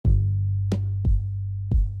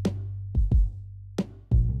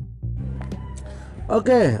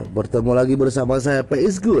Oke, bertemu lagi bersama saya P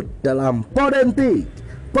is Good dalam Podentik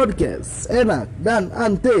Podcast Enak dan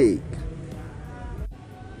Antik.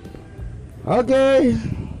 Oke,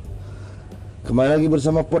 kembali lagi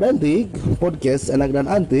bersama Podentik Podcast Enak dan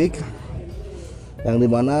Antik, yang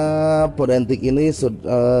dimana Podentik ini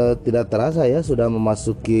tidak terasa ya sudah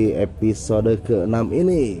memasuki episode ke-6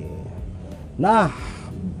 ini. Nah,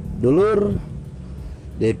 dulur,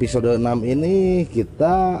 di episode 6 ini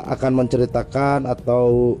kita akan menceritakan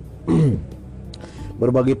atau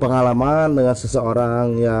berbagi pengalaman dengan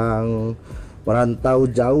seseorang yang merantau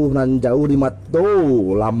jauh nan jauh di mato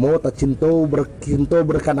lamo tacinto berkinto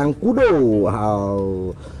berkanang kudo.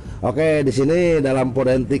 Wow. Oke, di sini dalam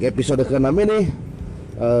Podentik episode ke-6 ini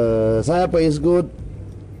saya P is Good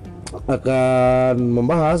akan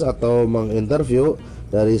membahas atau menginterview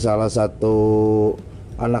dari salah satu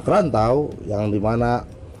anak rantau, yang dimana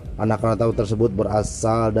anak rantau tersebut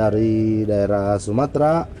berasal dari daerah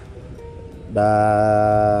Sumatera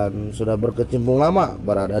dan sudah berkecimpung lama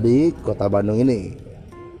berada di kota Bandung ini.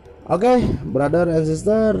 Oke, brother and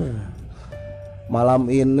sister, malam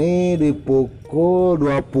ini di pukul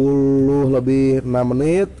 20:06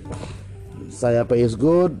 saya P is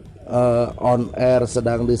Good on air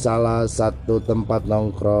sedang di salah satu tempat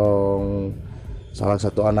nongkrong salah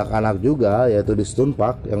satu anak-anak juga, yaitu di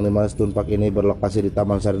Stunpark, yang dimana Stunpark ini berlokasi di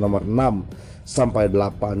Taman Sari nomor 6 sampai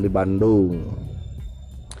 8 di Bandung.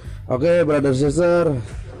 Oke, brother sister,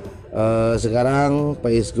 sekarang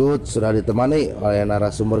P is Good sudah ditemani oleh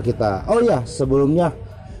narasumber kita. Oh ya, sebelumnya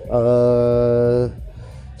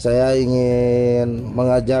saya ingin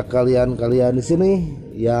mengajak kalian di sini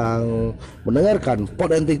yang mendengarkan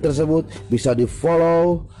Podentik tersebut bisa di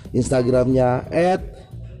follow Instagramnya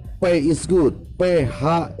 @PisGood,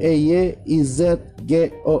 PHEYIZGOOD.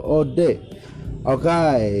 Oke,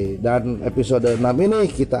 dan episode 6 ini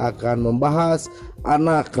kita akan membahas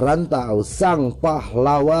anak rantau sang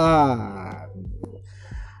pahlawan.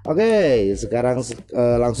 Oke, sekarang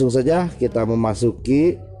langsung saja kita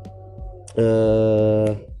memasuki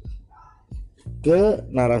ke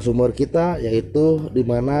narasumber kita, yaitu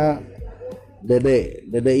dimana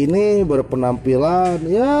Dede ini berpenampilan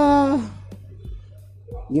ya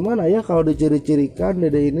gimana ya, kalau diciri-cirikan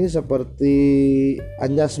Dede ini seperti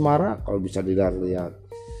Anjasmara kalau bisa dilihat.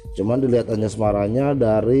 Cuman dilihat Anjasmaranya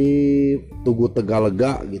dari Tugu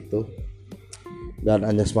Tegalega gitu, dan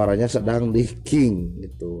Anjasmaranya sedang di King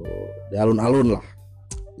gitu, di alun-alun lah.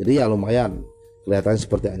 Jadi ya lumayan kelihatannya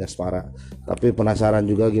seperti Anjasmara. Tapi penasaran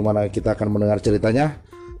juga gimana kita akan mendengar ceritanya.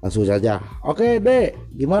 Langsung saja. Oke,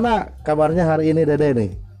 Dek, gimana kabarnya hari ini Dede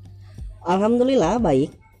nih? Alhamdulillah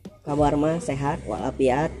baik. Kabar mah sehat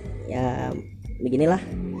walafiat. Ya beginilah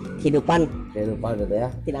kehidupan Dede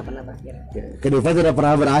ya. tidak pernah berakhir. Kehidupan tidak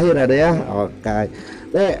pernah berakhir ya, Dek ya. Oke.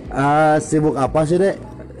 Dek, sibuk apa sih, Dek?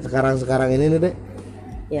 Sekarang ini nih, Dek?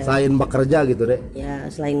 Ya, Selain bekerja gitu, Dek. ya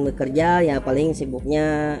selain bekerja ya paling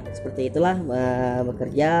sibuknya seperti itulah,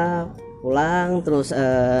 bekerja, pulang terus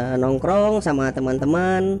nongkrong sama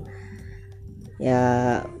teman-teman.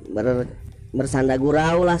 Ya bersanda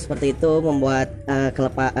gurau lah seperti itu, membuat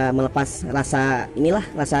melepas rasa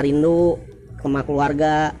rindu sama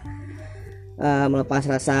keluarga, melepas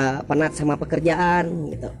rasa penat sama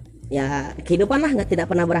pekerjaan gitu. Ya kehidupan lah, tidak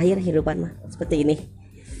pernah berakhir kehidupan mah seperti ini.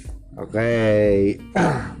 Oke.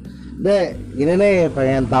 Dek, gini nih,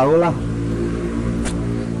 pengen tahu lah,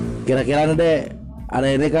 kira-kira nih Dek, ada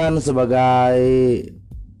ini kan sebagai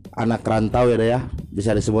anak rantau ya Dek ya,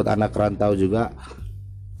 bisa disebut anak rantau juga.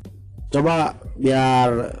 Coba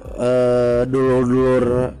biar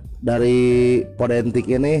dulur-dulur dari Podentik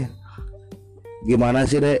ini gimana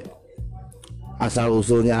sih Dek asal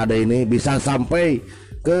usulnya ada ini bisa sampai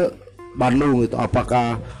ke Bandung gitu?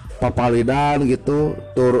 Apakah papalidan gitu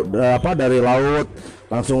dari laut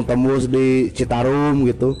langsung tembus di Citarum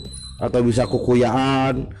gitu, atau bisa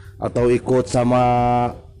Kukuyaan, atau ikut sama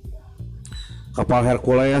kapal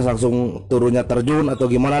Hercules langsung turunnya terjun, atau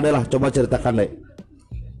gimana deh lah, coba ceritakan deh.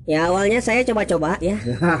 Ya awalnya saya coba-coba ya.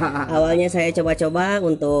 Awalnya saya coba-coba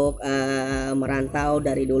untuk merantau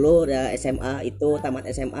dari dulu, SMA itu tamat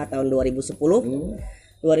SMA tahun 2010.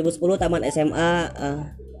 2010 tamat SMA,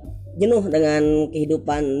 jenuh dengan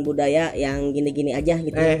kehidupan budaya yang gini-gini aja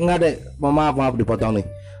gitu. Enggak deh, maaf dipotong nih.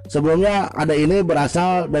 Sebelumnya ada ini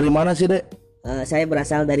berasal dari mana sih Dek? Saya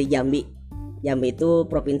berasal dari Jambi. Jambi itu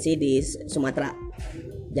provinsi di Sumatera.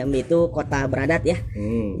 Jambi itu kota beradat ya.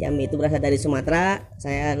 Jambi itu berasal dari Sumatera.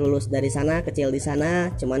 Saya lulus dari sana, kecil di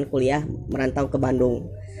sana, cuman kuliah merantau ke Bandung.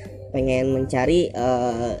 Pengen mencari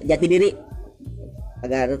jati diri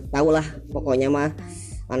agar tahulah pokoknya mah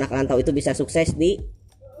anak rantau itu bisa sukses di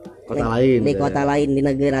kota lain di gitu kota ya. lain di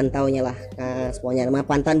negeri rantaunya lah. Nah, semuanya mah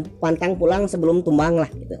pantang pulang sebelum tumbang lah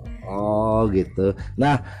gitu. Oh gitu.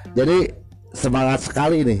 Nah, jadi semangat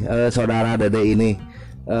sekali nih saudara Dede ini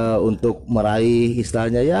untuk meraih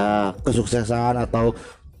istilahnya ya kesuksesan atau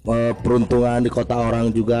peruntungan di kota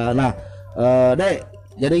orang juga. Nah, Dek,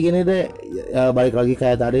 jadi gini Dek, balik lagi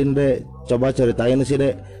kayak tadi nih, Dek. Coba ceritain sih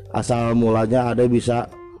Dek, asal mulanya Ade bisa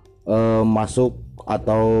masuk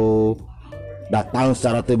atau datang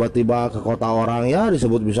secara tiba-tiba ke kota orang, ya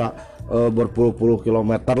disebut bisa berpuluh-puluh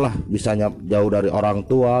kilometer lah, bisa jauh dari orang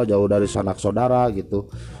tua, jauh dari sanak saudara gitu,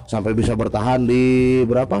 sampai bisa bertahan di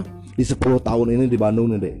berapa, di 10 tahun ini di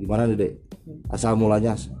Bandung nih Dek. Gimana nih Dek asal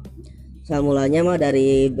mulanya? Asal mulanya mah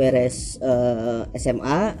dari beres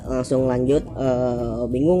SMA langsung lanjut,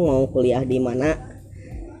 bingung mau kuliah di mana.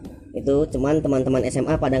 Itu cuman teman-teman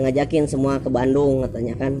SMA pada ngajakin semua ke Bandung,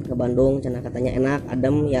 katanya kan ke Bandung, cenah katanya enak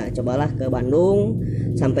adem, ya cobalah ke Bandung,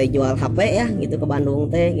 sampai jual HP ya gitu ke Bandung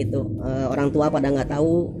teh gitu. Orang tua pada nggak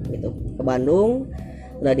tahu gitu, ke Bandung.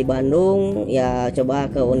 Udah di Bandung ya coba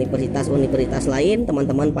ke universitas lain,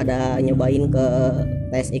 teman-teman pada nyobain ke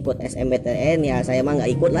tes ikut SMBTN, ya saya mah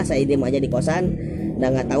nggak ikut lah, saya diem aja di kosan, udah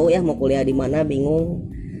nggak tahu ya mau kuliah di mana, bingung.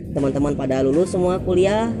 Teman-teman pada lulus semua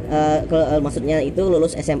kuliah, maksudnya itu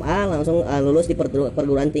lulus SMA langsung lulus di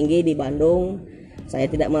perguruan tinggi di Bandung.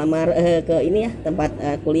 Saya tidak melamar ke ini ya tempat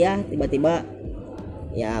kuliah, tiba-tiba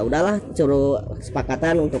ya udahlah suruh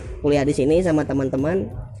kesepakatan untuk kuliah di sini sama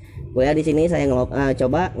teman-teman. Kuliah di sini saya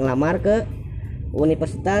coba ngelamar ke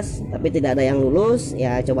universitas tapi tidak ada yang lulus,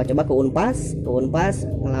 ya coba-coba ke Unpas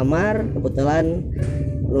ngelamar, kebetulan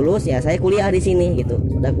lulus, ya saya kuliah di sini gitu.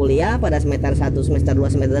 Sudah kuliah pada semester 1, semester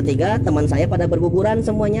 2, semester 3, teman saya pada berguguran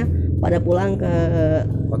semuanya, pada pulang ke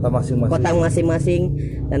kota masing-masing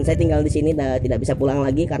dan saya tinggal di sini tidak bisa pulang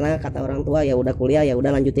lagi karena kata orang tua ya udah kuliah, ya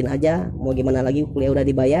udah lanjutin aja, mau gimana lagi, kuliah udah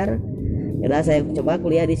dibayar. Ya udah saya coba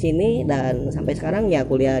kuliah di sini dan sampai sekarang ya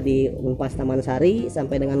kuliah di Unpas Taman Sari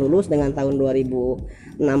sampai dengan lulus dengan tahun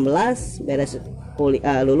 2016 beres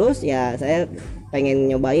kuliah lulus, ya saya pengen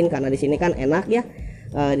nyobain karena di sini kan enak ya.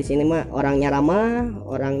 Di sini mah orangnya ramah,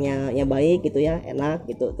 orangnya ya baik gitu ya, enak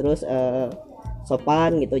gitu, terus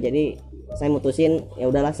sopan gitu. Jadi saya mutusin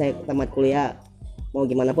ya udahlah saya tamat kuliah mau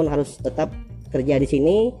gimana pun harus tetap kerja di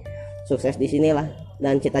sini, sukses di sini lah,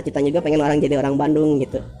 dan cita-citanya juga pengen jadi orang Bandung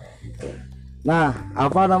gitu. Nah,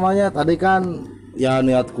 apa namanya tadi kan ya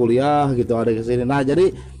niat kuliah gitu ada ke sini. Nah,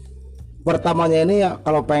 jadi pertamanya ini ya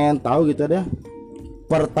kalau pengen tahu gitu deh.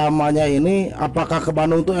 Pertamanya ini apakah ke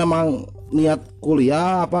Bandung tuh emang niat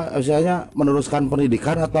kuliah apa misalnya meneruskan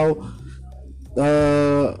pendidikan atau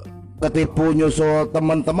ketipu nyusul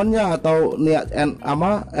teman-temannya atau niat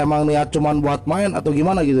emang niat cuman buat main atau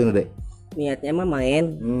gimana gitu nih Dek? Niatnya mah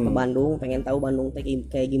main ke Bandung, pengen tahu Bandung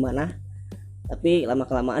kayak gimana. Tapi lama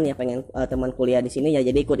kelamaan ya pengen teman kuliah di sini ya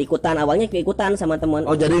jadi ikut-ikutan, awalnya ikutan sama teman.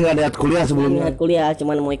 Oh, jadi nggak niat kuliah sebelumnya? Niat kuliah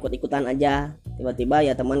cuman mau ikut-ikutan aja. Tiba-tiba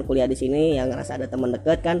ya teman kuliah di sini yang ngerasa ada teman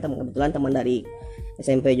deket kan, kebetulan teman dari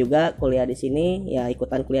SMP juga kuliah di sini, ya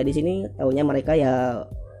ikutan kuliah di sini. Taunya mereka ya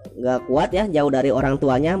nggak kuat ya, jauh dari orang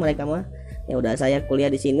tuanya mereka mah. Ya udah saya kuliah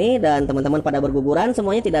di sini dan teman-teman pada berguguran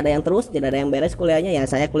semuanya, tidak ada yang terus, tidak ada yang beres kuliahnya. Ya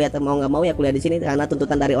saya kuliah mau nggak mau ya kuliah di sini karena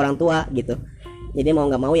tuntutan dari orang tua gitu. Jadi mau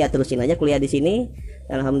nggak mau ya terusin aja kuliah di sini.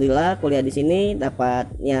 Alhamdulillah kuliah di sini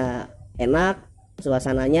dapatnya enak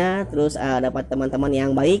suasananya, terus dapat teman-teman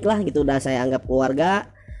yang baik lah gitu, udah saya anggap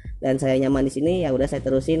keluarga dan saya nyaman di sini. Ya udah saya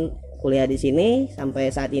terusin kuliah di sini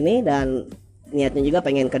sampai saat ini dan niatnya juga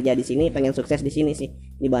pengen kerja di sini, pengen sukses di sini sih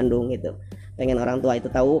di Bandung gitu. Pengen orang tua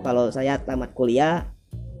itu tahu kalau saya tamat kuliah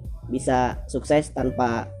bisa sukses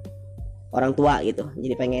tanpa orang tua gitu.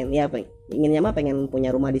 Jadi pengen ya inginnya mah pengen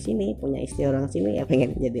punya rumah di sini, punya istri orang sini, ya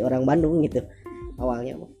pengen jadi orang Bandung gitu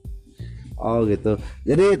awalnya. Oh gitu.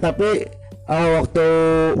 Jadi tapi waktu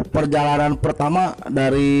perjalanan pertama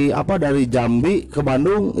dari Jambi ke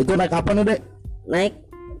Bandung itu naik apa nih Dek? Naik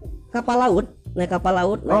kapal laut. Naik kapal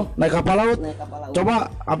laut. Naik kapal laut. Coba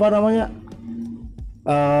apa namanya?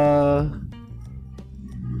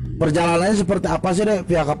 Perjalanannya seperti apa sih Dek?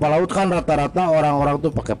 Via kapal laut kan rata-rata orang-orang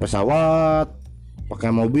tuh pakai pesawat, pakai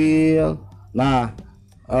mobil. Nah,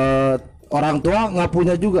 orang tua nggak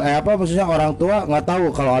punya juga, maksudnya orang tua nggak tahu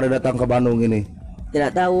kalau ada datang ke Bandung ini.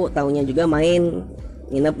 Tidak tahu, taunya juga main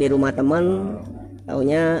nginep di rumah teman.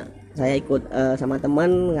 Taunya saya ikut sama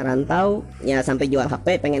teman ngerantau, ya sampai jual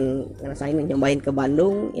HP, pengen ngerasain nyobain ke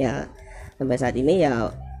Bandung. Ya sampai saat ini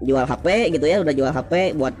ya jual HP gitu ya, udah jual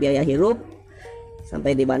HP buat biaya hidup.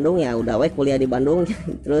 Sampai di Bandung ya udah kuliah di Bandung.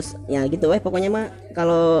 Terus ya gitu pokoknya mah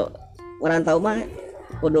kalau ngerantau mah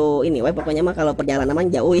kudu ini pokoknya mah kalau perjalanan mah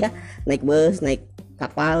jauh ya, naik bus, naik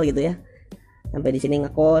kapal gitu ya. sampai di sini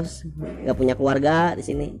ngekos, nggak punya keluarga di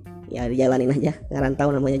sini, ya dijalanin aja.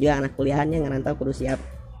 Ngarantau namanya juga anak kuliahannya, ngarantau kudu siap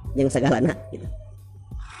jeung segalana gitu.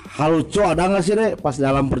 Hal lucu ada nggak sih deh pas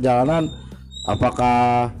dalam perjalanan?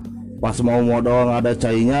 Apakah pas mau modal ada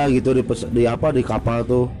cainya gitu di apa di kapal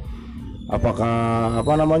tuh? Apakah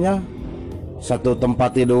apa namanya satu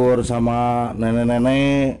tempat tidur sama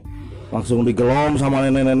nenek-nenek langsung digelom sama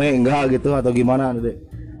nenek-nenek enggak gitu atau gimana deh?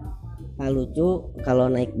 Hal lucu kalau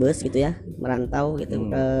naik bus gitu ya, merantau gitu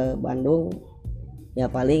ke Bandung, ya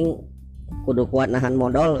paling kudu kuat nahan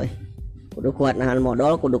modal, kudu kuat nahan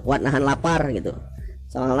modal, kudu kuat nahan lapar gitu.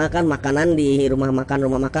 Soalnya kan makanan di rumah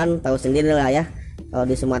makan tahu sendiri lah ya. Kalau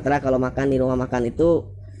di Sumatera kalau makan di rumah makan itu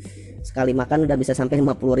sekali makan udah bisa sampai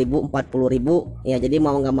 50.000 40.000 ya. Jadi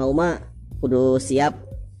mau nggak mau mah kudu siap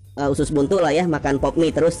usus buntu lah ya, makan pop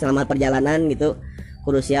mie terus selama perjalanan gitu.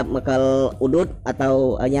 Kudu siap bekal udut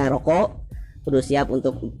atau rokok, kudu siap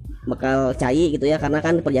untuk bekal cai gitu ya, karena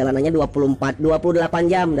kan perjalanannya 28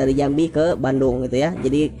 jam dari Jambi ke Bandung gitu ya.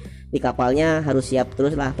 Jadi di kapalnya harus siap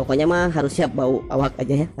terus lah, pokoknya mah harus siap bau awak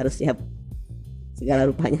aja ya, harus siap segala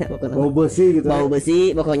rupanya pokoknya. Bau besi gitu. Bau besi,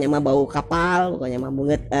 pokoknya mah bau kapal, pokoknya mah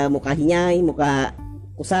bunget muka hinyai, muka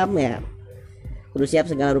kusam ya. Kudu siap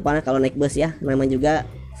segala rupanya kalau naik bus ya, namanya juga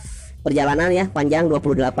perjalanan ya panjang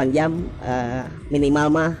 28 jam, minimal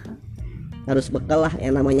mah harus bekal lah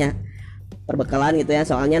yang namanya perbekalan gitu ya,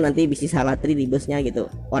 soalnya nanti bisa salatri di busnya gitu.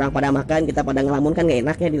 Orang pada makan, kita pada ngelamun kan gak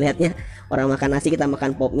enak ya dilihatnya. Orang makan nasi, kita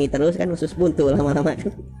makan pop mie terus kan usus buntu lama-lama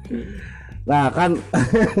kan. Nah kan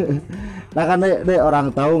nah kan deh orang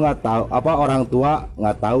tahu nggak tahu apa orang tua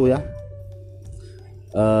nggak tahu ya,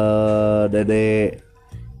 dede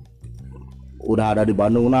udah ada di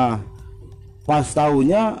Bandung. Nah pas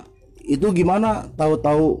tahunya itu gimana,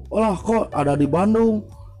 tahu-tahu lah kok ada di Bandung,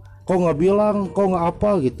 kok nggak bilang, kok nggak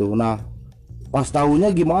apa gitu. Nah pas tahunya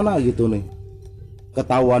gimana gitu nih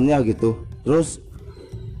ketahuannya gitu, terus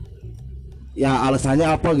ya alasannya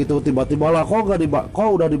apa gitu, tiba-tiba lah kok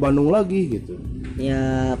udah di Bandung lagi gitu.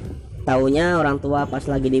 Ya taunya orang tua pas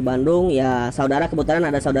lagi di Bandung ya, saudara kebetulan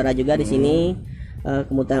ada saudara juga di sini.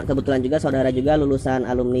 Kebetulan juga saudara juga lulusan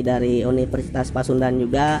alumni dari Universitas Pasundan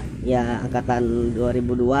juga ya, angkatan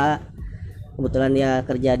 2002. Kebetulan dia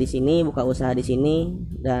kerja di sini, buka usaha di sini,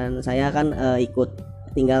 dan saya kan ikut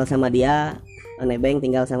tinggal sama dia, nebeng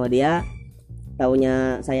tinggal sama dia.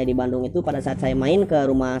 Taunya saya di Bandung itu pada saat saya main ke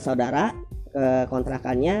rumah saudara, ke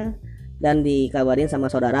kontrakannya, dan dikabarin sama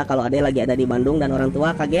saudara kalau ade lagi ada di Bandung, dan orang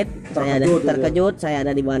tua kaget. Saya terkejut, saya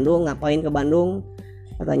ada di Bandung, ngapain ke Bandung?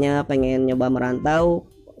 Katanya pengen nyoba merantau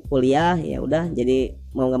kuliah. Ya udah, jadi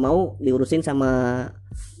mau nggak mau diurusin sama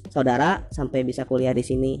saudara sampai bisa kuliah di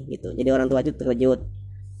sini gitu. Jadi orang tua itu terkejut.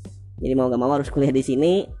 Jadi mau nggak mau harus kuliah di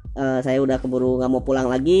sini. Saya udah keburu nggak mau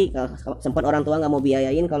pulang lagi. Sempat orang tua nggak mau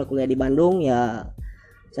biayain kalau kuliah di Bandung ya.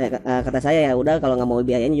 Kata saya ya udah, kalau nggak mau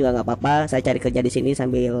biayain juga nggak apa-apa. Saya cari kerja di sini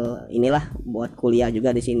sambil inilah buat kuliah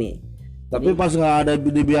juga di sini. Tapi pas nggak ada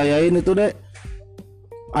dibiayain itu deh,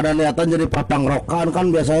 ada niatan jadi pangrokan kan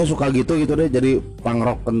biasanya suka gitu deh, jadi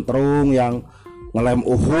pangrok kentrung yang ngelem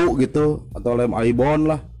uhu gitu atau lem aibon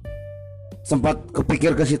lah. Sempat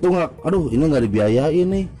kepikir ke situ nggak? Aduh ini nggak dibiayain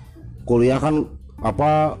nih, kuliah kan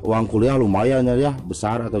apa uang kuliah lumayan ya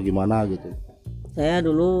besar atau gimana gitu. Saya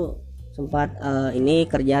dulu sempat ini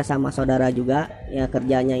kerja sama saudara juga ya.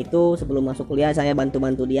 Kerjanya itu sebelum masuk kuliah saya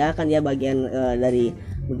bantu-bantu dia, kan dia bagian dari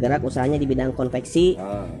bergerak usahanya di bidang konveksi.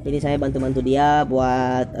 Jadi saya bantu-bantu dia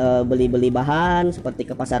buat beli-beli bahan seperti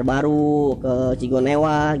ke Pasar Baru, ke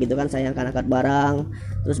Cigonewa gitu kan, saya angkat-angkat barang.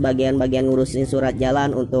 Terus bagian-bagian ngurusin surat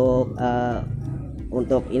jalan untuk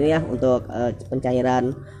ini ya, untuk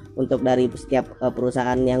pencairan untuk dari setiap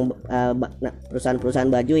perusahaan yang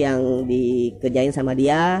perusahaan baju yang dikerjain sama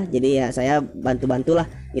dia. Jadi ya saya bantu-bantulah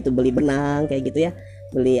itu, beli benang kayak gitu ya,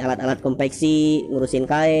 beli alat-alat konveksi, ngurusin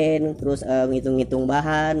kain, terus ngitung-ngitung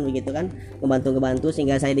bahan begitu kan, ngebantu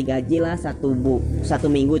sehingga saya digaji lah satu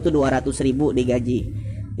minggu itu 200.000 digaji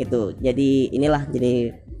gitu. Jadi inilah,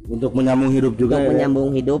 jadi untuk menyambung hidup juga untuk ya?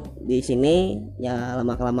 Menyambung hidup di sini ya.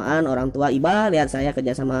 Lama kelamaan orang tua iba lihat saya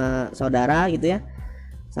kerja sama saudara gitu ya,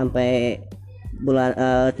 sampai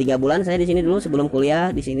 3 bulan saya di sini dulu sebelum kuliah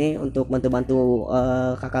di sini untuk bantu-bantu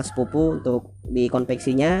kakak sepupu untuk di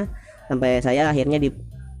konveksinya, sampai saya akhirnya di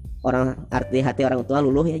hati orang tua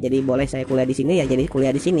luluh ya, jadi boleh saya kuliah di sini ya, jadi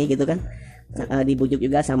kuliah di sini gitu kan. Dibujuk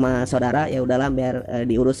juga sama saudara, ya udahlah biar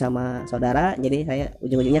diurus sama saudara, jadi saya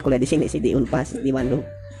ujung-ujungnya kuliah di sini sih, di Unpas di Bandung.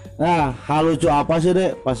 Nah hal lucu apa sih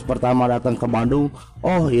dek pas pertama datang ke Bandung?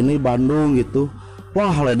 Oh ini Bandung gitu,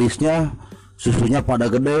 wah ladiesnya susunya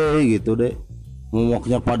pada gede gitu deh,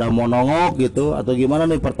 momoknya pada monongok gitu, atau gimana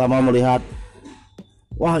nih pertama melihat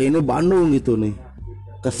wah ini Bandung gitu nih,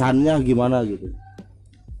 kesannya gimana gitu?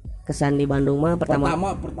 Kesan di Bandung mah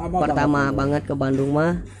pertama banget ke Bandung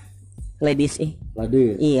mah ladies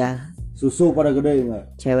Ladies, iya, susu pada gede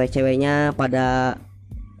nggak? cewek-ceweknya pada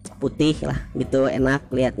putih lah gitu, enak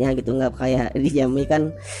liatnya gitu, nggak kayak di Jambi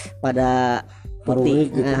kan pada putih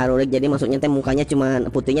Harurik gitu. harurik, jadi maksudnya teh mukanya cuman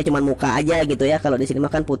putihnya cuman muka aja gitu ya. Kalau di sini mah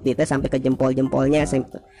kan putih teh sampai ke jempol-jempolnya.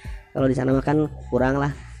 Kalau di sana mah kan kurang lah.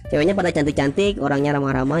 Ceweknya pada cantik-cantik, orangnya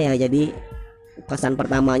ramah-ramah ya. Jadi kesan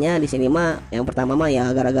pertamanya di sini mah, yang pertama mah ya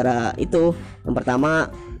gara-gara itu. Yang pertama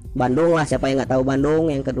Bandung lah, siapa yang nggak tahu Bandung.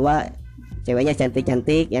 Yang kedua ceweknya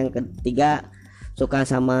cantik-cantik. Yang ketiga suka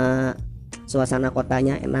sama suasana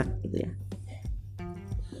kotanya, enak gitu ya.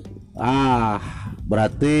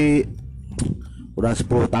 Berarti udah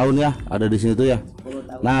 10 tahun ya ada di sini tuh ya. 10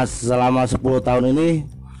 tahun. Nah, selama 10 tahun ini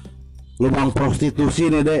lubang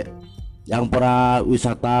prostitusi nih Dek, yang pernah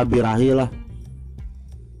wisata birahi lah,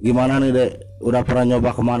 gimana nih Dek? Udah pernah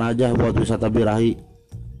nyoba kemana aja buat wisata birahi?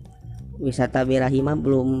 Wisata birahi mah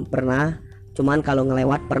belum pernah, cuman kalau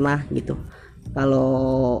ngelewat pernah gitu. Kalau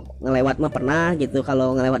ngelewat mah pernah gitu,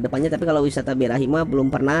 kalau ngelewat depannya. Tapi kalau wisata birahi mah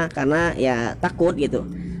belum pernah, karena ya takut gitu.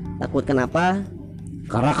 Takut kenapa?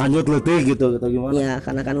 Karena kanjut letih gitu atau gimana? Ya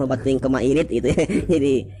karena kan lobat ting kema irit gitu ya.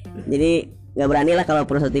 jadi nggak berani lah kalau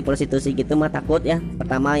prostitusi gitu mah, takut ya.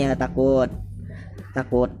 Pertama ya takut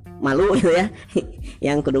malu gitu ya.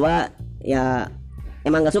 Yang kedua ya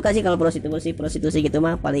emang nggak suka sih kalau prostitusi gitu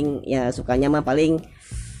mah. Paling ya sukanya mah paling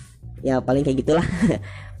kayak gitulah.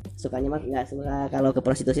 Sukanya mah nggak suka, kalau ke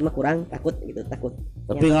prostitusi mah kurang, takut.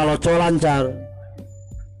 Tapi ngalocol lancar.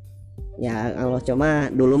 Ya kalau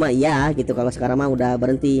cuma dulu mah iya gitu, kalau sekarang mah udah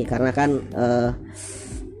berhenti karena kan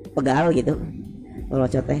pegal gitu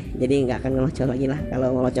ngelocot teh, jadi nggak akan ngelocot lagi lah.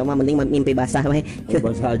 Kalau ngelocot mah mending mimpi basah weh.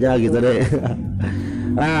 Basah aja gitu deh.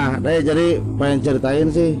 Nah deh, jadi pengen ceritain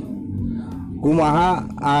sih kumaha,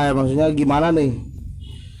 maksudnya gimana nih,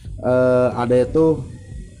 ada itu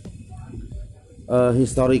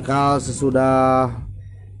historikal sesudah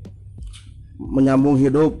menyambung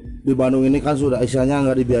hidup di Bandung ini kan sudah istilahnya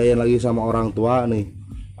nggak dibiayain lagi sama orang tua nih.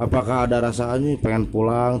 Apakah ada rasanya pengen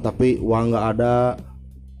pulang tapi uang nggak ada?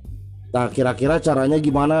 Nah kira-kira caranya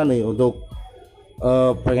gimana nih untuk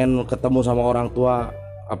pengen ketemu sama orang tua?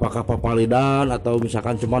 Apakah papalidan atau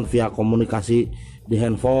misalkan cuman via komunikasi di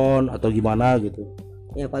handphone atau gimana gitu?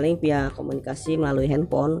 Ya paling via komunikasi melalui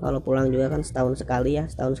handphone. Kalau pulang juga kan setahun sekali ya,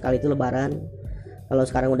 setahun sekali itu lebaran. Kalau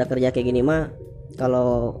sekarang udah kerja kayak gini mah,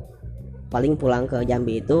 kalau paling pulang ke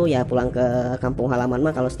Jambi itu ya pulang ke kampung halaman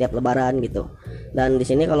mah kalau setiap lebaran gitu. Dan di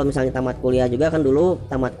sini kalau misalnya tamat kuliah juga kan, dulu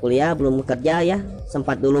tamat kuliah belum kerja ya,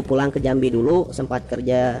 sempat dulu pulang ke Jambi dulu, sempat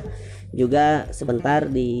kerja juga sebentar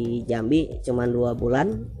di Jambi cuman 2 bulan.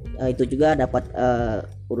 Itu juga dapat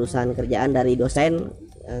urusan kerjaan dari dosen,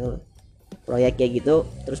 proyek kayak gitu,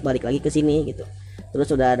 terus balik lagi ke sini gitu. Terus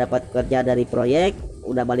sudah dapat kerja dari proyek,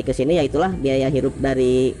 udah balik ke sini, ya itulah biaya hidup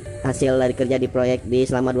dari hasil dari kerja di proyek di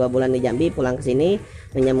selama 2 bulan di Jambi, pulang ke sini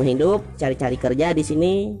menyambung hidup, cari-cari kerja di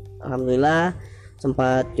sini. Alhamdulillah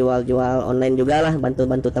sempat jual-jual online juga lah, bantu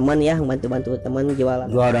teman ya, bantu teman jual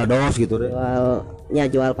dados gitu deh.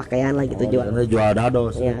 Jual pakaian lah gitu. Jual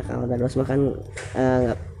dados. Ya kalau dados mah kan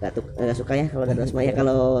nggak suka ya kalau dados mah ya.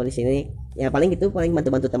 Kalau di sini ya paling gitu, paling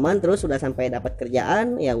bantu teman. Terus sudah sampai dapat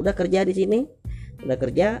kerjaan, ya udah kerja di sini. Udah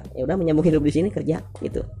kerja ya udah menyambung hidup di sini, kerja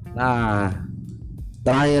gitu. Nah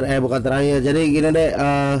bukan terakhir, jadi gini deh,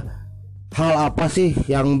 hal apa sih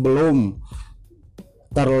yang belum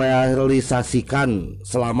terrealisasikan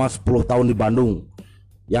selama 10 tahun di Bandung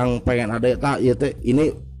yang pengen ada ya teh,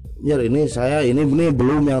 ini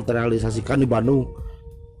belum yang terrealisasikan di Bandung?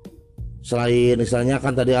 Selain misalnya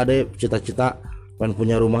kan tadi ada cita-cita pengen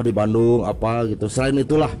punya rumah di Bandung apa gitu, selain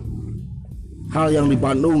itulah hal yang di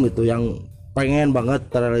Bandung itu yang pengen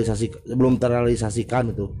banget belum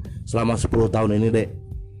terrealisasikan itu selama 10 tahun ini deh.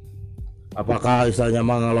 Apakah istilahnya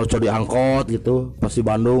mah ngelocor di angkot gitu pas di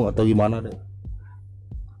Bandung atau gimana deh?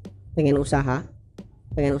 Pengen usaha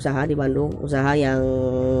di Bandung, usaha yang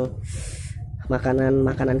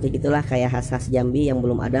makanan kayak gitulah, kayak khas Jambi yang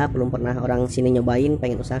belum pernah orang sini nyobain.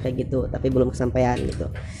 Pengen usaha kayak gitu tapi belum kesampaian gitu.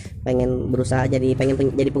 Pengen berusaha jadi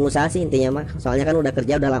pengusaha sih intinya mah. Soalnya kan udah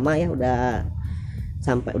kerja udah lama ya, udah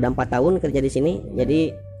 4 tahun kerja di sini,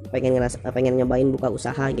 jadi pengen nyobain buka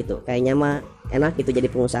usaha gitu. Kayaknya mah enak gitu jadi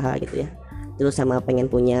pengusaha gitu ya. Terus sama pengen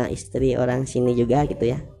punya istri orang sini juga gitu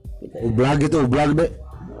ya. Ublag deh.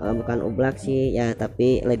 Bukan ublak sih ya,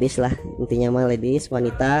 tapi ladies lah intinya mah, ladies,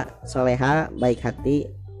 wanita soleha, baik hati,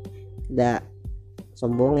 tidak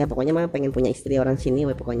sombong ya, pokoknya mah pengen punya istri orang sini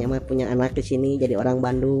we, pokoknya mah punya anak di sini jadi orang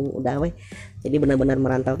Bandung udah we. Jadi benar-benar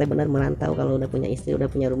merantau teh benar merantau kalau udah punya istri udah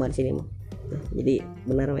punya rumah di sini mah. Jadi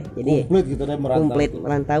benar we. Jadi komplit gitu deh merantau. komplit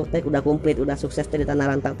merantau teh udah komplit udah sukses teh di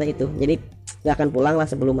tanah rantau teh itu. Jadi gak akan pulang lah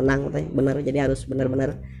sebelum menang teh. Benar, jadi harus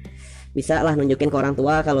benar-benar bisa lah nunjukin ke orang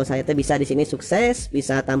tua kalau saya teh bisa di sini sukses,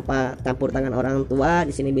 bisa tanpa campur tangan orang tua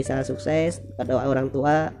di sini bisa sukses, pada orang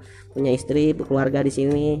tua punya istri keluarga di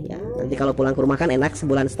sini ya. Nanti kalau pulang ke rumah kan enak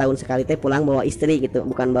sebulan setahun sekali teh pulang bawa istri gitu,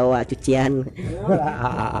 bukan bawa cucian.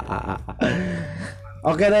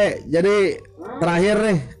 Oke deh, jadi terakhir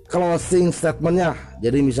nih closing statementnya.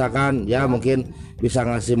 Jadi misalkan ya mungkin bisa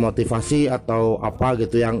ngasih motivasi atau apa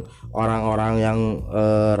gitu yang orang-orang yang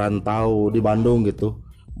rantau di Bandung gitu.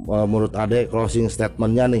 Menurut Ade closing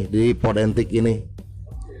statementnya nih di Podentik ini.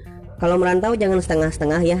 Kalau merantau jangan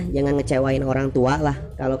setengah-setengah ya, jangan ngecewain orang tua lah.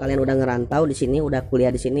 Kalau kalian udah ngerantau di sini, udah kuliah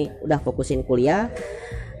di sini, udah fokusin kuliah.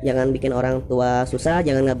 Jangan bikin orang tua susah,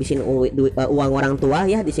 jangan ngabisin uang orang tua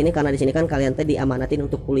ya di sini, karena di sini kan kalian teh diamanatin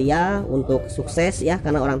untuk kuliah, untuk sukses ya,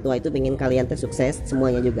 karena orang tua itu pengen kalian teh sukses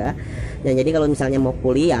semuanya juga. Dan jadi kalau misalnya mau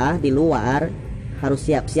kuliah di luar harus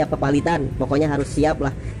siap pepalitan, pokoknya harus siap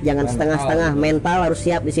lah, jangan setengah-setengah, mental harus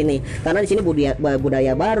siap di sini, karena di sini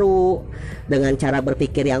budaya baru, dengan cara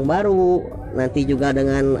berpikir yang baru, nanti juga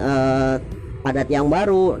dengan adat yang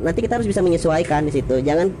baru, nanti kita harus bisa menyesuaikan di situ.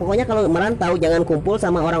 Jangan, pokoknya kalau merantau jangan kumpul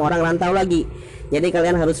sama orang-orang rantau lagi. Jadi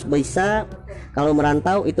kalian harus bisa, kalau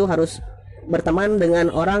merantau itu harus berteman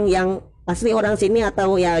dengan orang yang asli orang sini,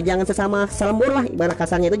 atau ya jangan sesama selembur lah, ibarat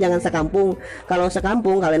kasarnya itu jangan sekampung. Kalau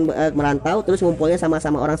sekampung kalian merantau terus ngumpulnya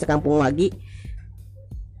sama-sama orang sekampung lagi,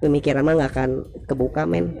 pemikiran mah nggak akan kebuka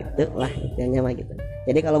men, gitu lah intinya mah gitu.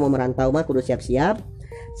 Jadi kalau mau merantau mah kudu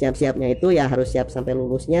siap-siapnya itu ya harus siap sampai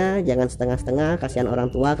lulusnya, jangan setengah-setengah, kasihan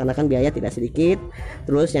orang tua karena kan biaya tidak sedikit.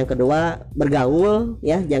 Terus yang kedua bergaul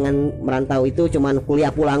ya, jangan merantau itu cuman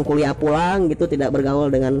kuliah pulang gitu, tidak bergaul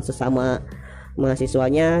dengan sesama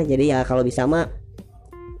mahasiswanya. Jadi ya kalau bisa mah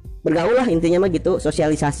bergaul lah intinya mah gitu,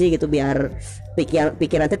 sosialisasi gitu biar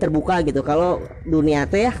pikiran teh terbuka gitu. Kalau dunia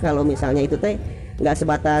teh ya kalau misalnya itu teh nggak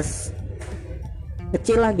sebatas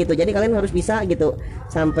kecil lah gitu, jadi kalian harus bisa gitu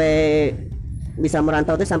sampai bisa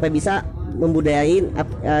merantau teh sampai bisa membudayain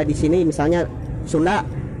di sini misalnya Sunda,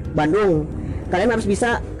 Bandung, kalian harus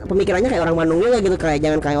bisa pemikirannya kayak orang Bandung juga gitu, kayak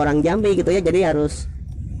jangan kayak orang Jambi gitu ya. Jadi harus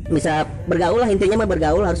bisa bergaul lah intinya mah,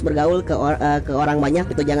 bergaul harus bergaul ke orang banyak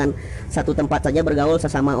gitu, jangan satu tempat saja bergaul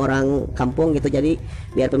sesama orang kampung gitu. Jadi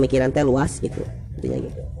biar pemikiran teh luas gitu intinya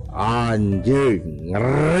gitu. Anjing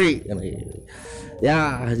ngeri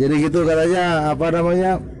ya, jadi gitu katanya. Apa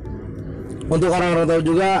namanya, untuk orang rantau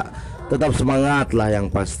juga tetap semangat lah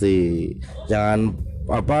yang pasti, jangan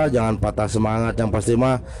patah semangat, yang pasti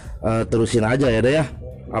mah terusin aja ya deh ya,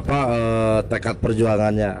 tekad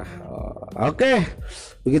perjuangannya. Oke,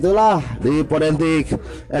 begitulah di Podentik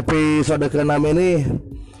episode ke-6 ini.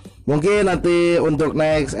 Mungkin nanti untuk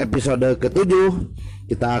next episode ke-7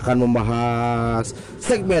 kita akan membahas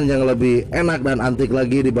segmen yang lebih enak dan antik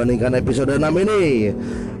lagi dibandingkan episode 6 ini.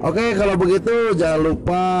 Oke, kalau begitu jangan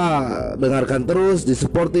lupa dengarkan terus di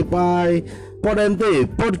Spotify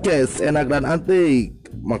Podentik Podcast Enak dan Antik.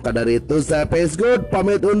 Maka dari itu saya Pesgood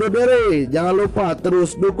pamit undur diri. Jangan lupa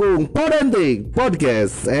terus dukung Podentik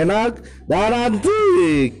Podcast Enak dan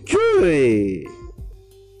Antik. Cuy.